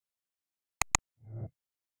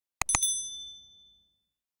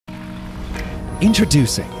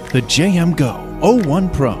Introducing the JM Go 01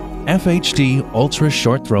 Pro FHD Ultra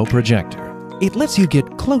Short Throw Projector. It lets you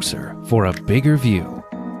get closer for a bigger view.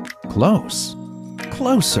 Close.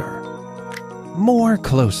 Closer. More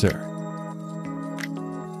closer.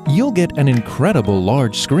 You'll get an incredible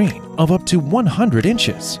large screen of up to 100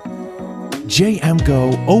 inches. JM Go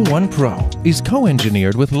 01 Pro is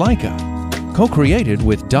co-engineered with Leica, co-created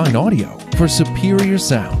with Dyne Audio for superior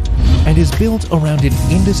sound, and is built around an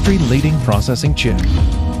industry-leading processing chip.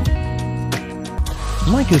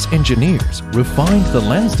 Leica's engineers refined the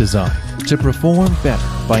lens design to perform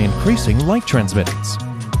better by increasing light transmittance,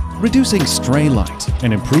 reducing stray light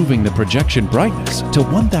and improving the projection brightness to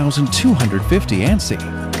 1250 ANSI.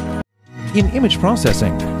 In image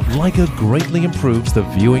processing, Leica greatly improves the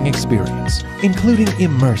viewing experience, including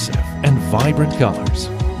immersive and vibrant colors,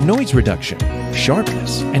 noise reduction,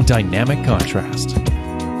 sharpness, and dynamic contrast.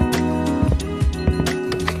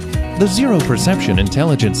 The Zero Perception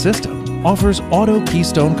Intelligent System offers auto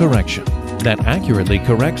keystone correction that accurately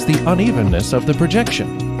corrects the unevenness of the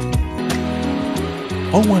projection.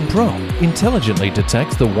 01 Pro intelligently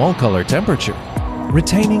detects the wall color temperature,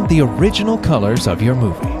 retaining the original colors of your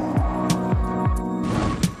movie.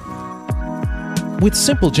 With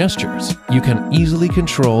simple gestures, you can easily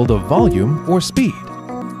control the volume or speed.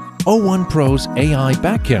 01 Pro's AI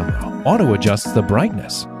back camera auto-adjusts the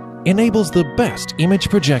brightness, enables the best image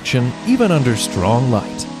projection even under strong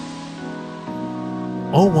light.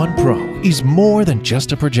 01 Pro is more than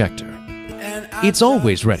just a projector. It's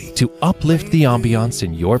always ready to uplift the ambiance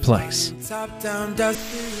in your place.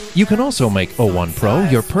 You can also make 01 Pro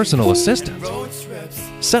your personal assistant.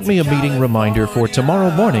 Set me a meeting reminder for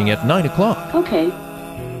tomorrow morning at 9 o'clock. Okay.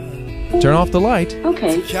 Turn off the light.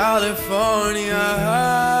 Okay.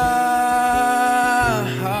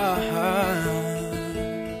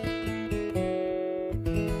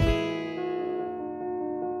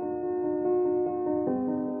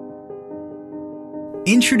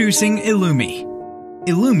 Introducing Illumi.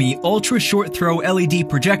 Illumi Ultra Short Throw LED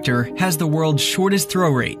Projector has the world's shortest throw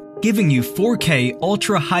rate, giving you 4K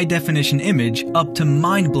Ultra High Definition image up to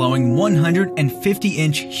mind-blowing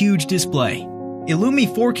 150-inch huge display. Illumi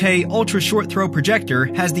 4K Ultra Short Throw Projector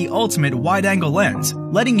has the ultimate wide-angle lens,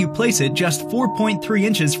 letting you place it just 4.3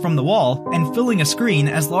 inches from the wall and filling a screen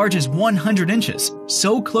as large as 100 inches,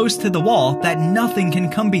 so close to the wall that nothing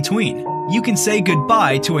can come between. You can say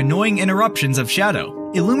goodbye to annoying interruptions of shadow.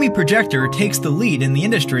 Illumi Projector takes the lead in the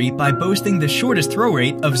industry by boasting the shortest throw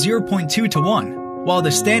rate of 0.2 to 1, while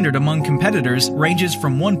the standard among competitors ranges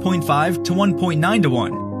from 1.5 to 1.9 to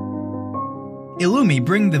 1. Illumi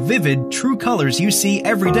bring the vivid, true colors you see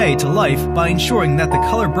every day to life by ensuring that the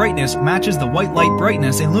color brightness matches the white light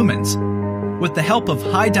brightness in lumens. With the help of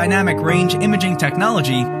high dynamic range imaging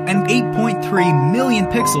technology and 8.3 million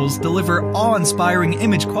pixels deliver awe-inspiring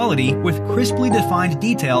image quality with crisply defined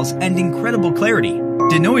details and incredible clarity.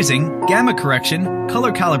 Denoising, gamma correction,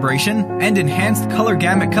 color calibration, and enhanced color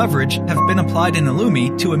gamut coverage have been applied in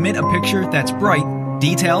Illumi to emit a picture that's bright,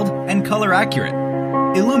 detailed, and color accurate.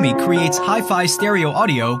 Illumi creates hi-fi stereo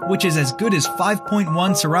audio, which is as good as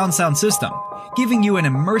 5.1 surround sound system, giving you an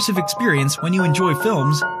immersive experience when you enjoy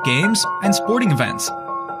films, games, and sporting events.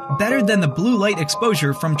 Better than the blue light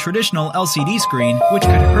exposure from traditional LCD screen, which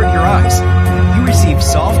could hurt your eyes. You receive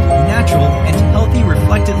soft, natural, and healthy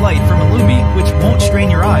reflected light from Illumi, which won't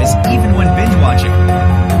strain your eyes even when binge watching.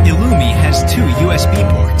 Illumi has 2 USB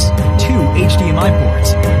ports, 2 HDMI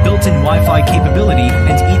ports, built-in Wi-Fi capability,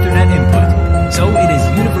 and Ethernet input, so it is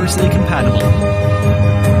universally compatible.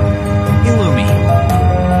 Illumi.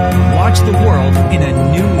 Watch the world in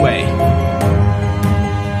a new way.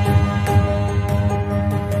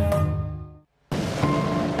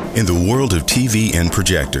 In the world of TV and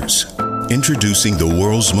projectors, introducing the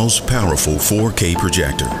world's most powerful 4K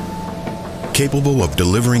projector. Capable of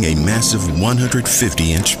delivering a massive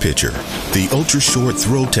 150-inch picture, the ultra-short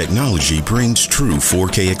throw technology brings true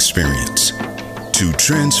 4K experience to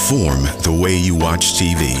transform the way you watch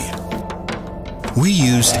TV. We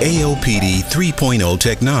used ALPD 3.0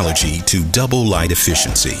 technology to double light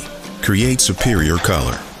efficiency, create superior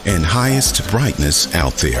color, and highest brightness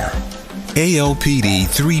out there. ALPD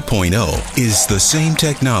 3.0 is the same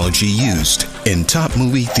technology used in top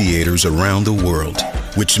movie theaters around the world,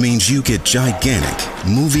 which means you get gigantic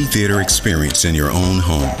movie theater experience in your own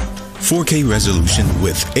home. 4K resolution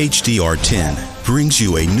with HDR10 brings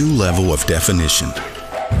you a new level of definition.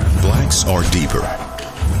 Blacks are deeper.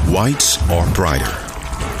 Whites are brighter.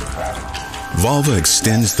 Volva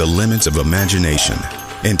extends the limits of imagination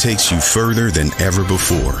and takes you further than ever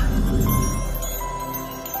before.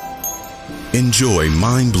 Enjoy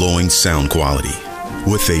mind-blowing sound quality,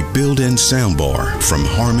 with a built-in soundbar from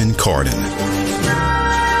Harman Kardon.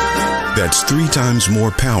 That's 3 times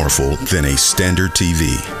more powerful than a standard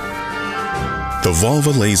TV. The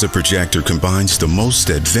Volva laser projector combines the most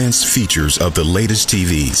advanced features of the latest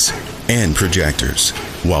TVs and projectors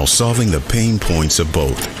while solving the pain points of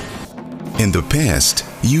both. In the past,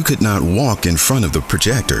 you could not walk in front of the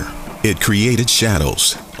projector. It created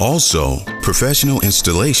shadows. Also, professional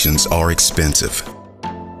installations are expensive.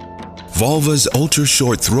 Volva's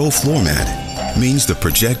ultra-short throw floor mat means the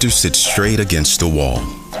projector sits straight against the wall,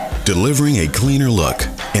 delivering a cleaner look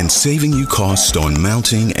and saving you costs on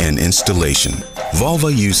mounting and installation.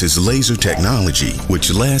 Volva uses laser technology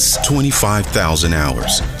which lasts 25,000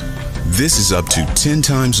 hours. This is up to 10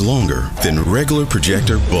 times longer than regular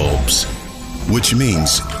projector bulbs, which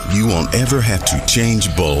means you won't ever have to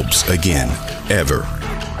change bulbs again, ever.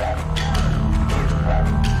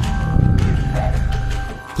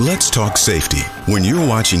 Let's talk safety. When you're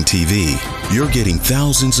watching TV, you're getting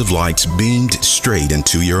thousands of lights beamed straight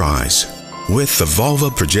into your eyes. With the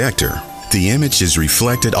Volva projector, the image is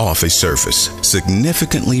reflected off a surface,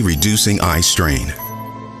 significantly reducing eye strain.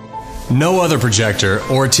 No other projector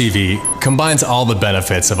or TV combines all the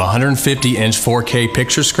benefits of a 150-inch 4K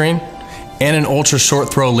picture screen and an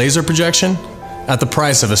ultra-short throw laser projection at the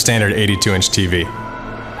price of a standard 82-inch TV.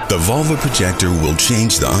 The Volva projector will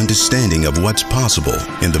change the understanding of what's possible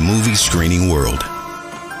in the movie screening world.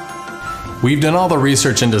 We've done all the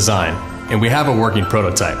research and design, and we have a working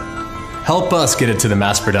prototype. Help us get it to the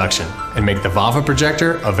mass production and make the Volva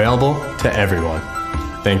projector available to everyone.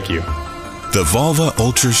 Thank you. The Volva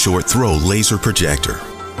Ultra Short Throw Laser Projector.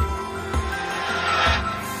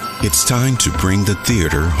 It's time to bring the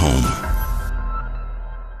theater home.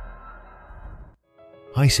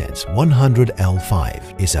 Hisense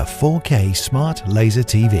 100L5 is a 4K smart laser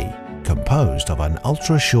TV composed of an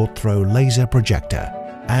ultra-short throw laser projector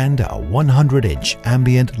and a 100-inch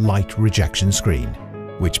ambient light rejection screen,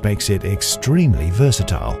 which makes it extremely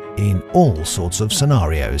versatile in all sorts of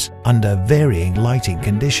scenarios under varying lighting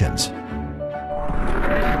conditions.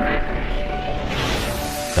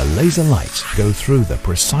 The laser lights go through the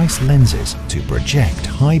precise lenses to project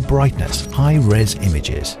high brightness, high-res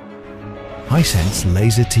images. Hisense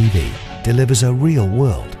Laser TV delivers a real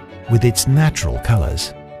world. With its natural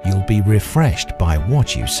colors, you'll be refreshed by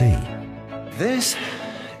what you see. This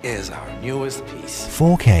is our newest piece.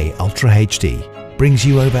 4K Ultra HD brings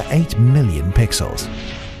you over 8 million pixels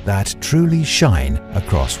that truly shine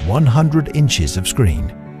across 100 inches of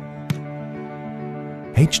screen.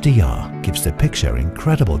 HDR gives the picture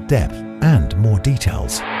incredible depth and more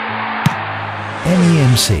details.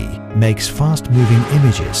 MEMC makes fast-moving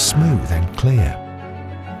images smooth and clear.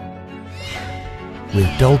 With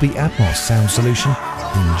Dolby Atmos sound solution,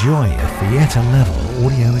 enjoy a theater-level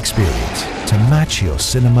audio experience to match your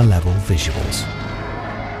cinema-level visuals.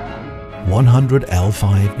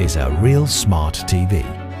 100L5 is a real smart TV.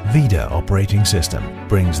 VIDA operating system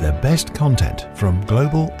brings the best content from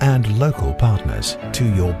global and local partners to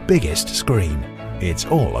your biggest screen. It's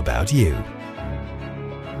all about you.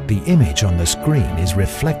 The image on the screen is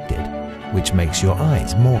reflected, which makes your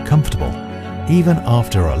eyes more comfortable, even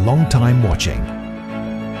after a long time watching.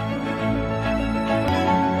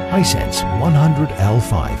 Hisense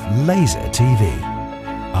 100L5 Laser TV.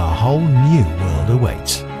 A whole new world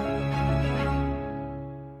awaits.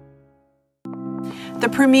 The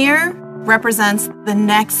Premiere represents the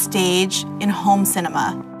next stage in home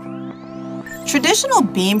cinema. Traditional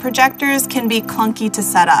beam projectors can be clunky to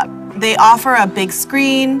set up. They offer a big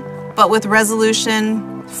screen, but with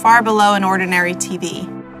resolution far below an ordinary TV.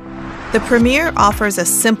 The Premiere offers a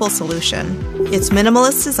simple solution. Its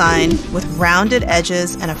minimalist design with rounded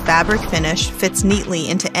edges and a fabric finish fits neatly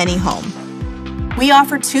into any home. We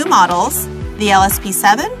offer 2 models, the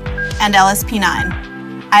LSP7 and LSP9.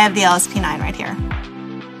 I have the LSP9 right here.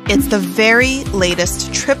 It's the very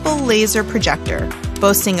latest triple laser projector,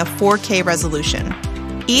 boasting a 4K resolution.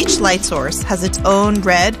 Each light source has its own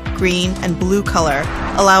red, green, and blue color,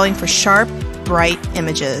 allowing for sharp, bright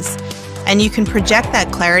images. And you can project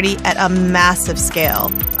that clarity at a massive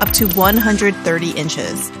scale, up to 130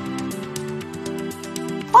 inches.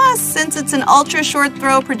 Plus, since it's an ultra-short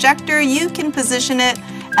throw projector, you can position it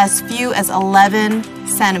as few as 11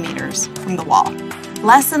 centimeters from the wall,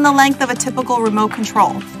 less than the length of a typical remote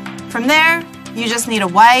control. From there, you just need a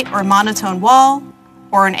white or monotone wall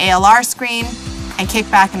or an ALR screen and kick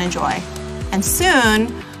back and enjoy. And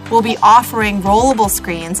soon, we'll be offering rollable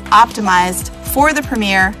screens optimized for the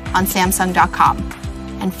Premiere on Samsung.com.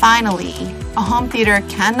 And finally, a home theater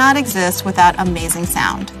cannot exist without amazing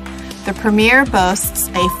sound. The Premier boasts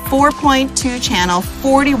a 4.2-channel,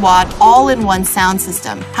 40-watt, all-in-one sound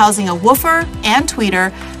system, housing a woofer and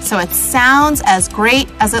tweeter, so it sounds as great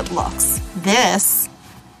as it looks. This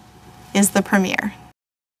is the Premier.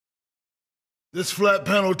 This flat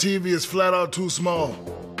panel TV is flat out too small.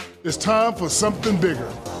 It's time for something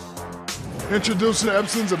bigger. Introducing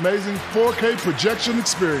Epson's amazing 4K projection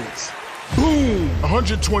experience. Boom!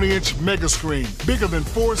 120-inch mega screen, bigger than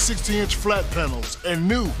 4 60-inch flat panels, and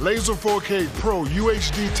new Laser 4K Pro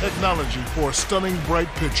UHD technology for a stunning bright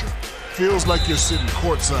picture. Feels like you're sitting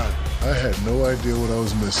courtside. I had no idea what I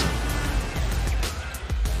was missing.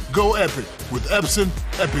 Go epic with Epson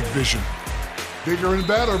Epic Vision. Bigger and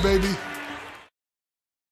better, baby.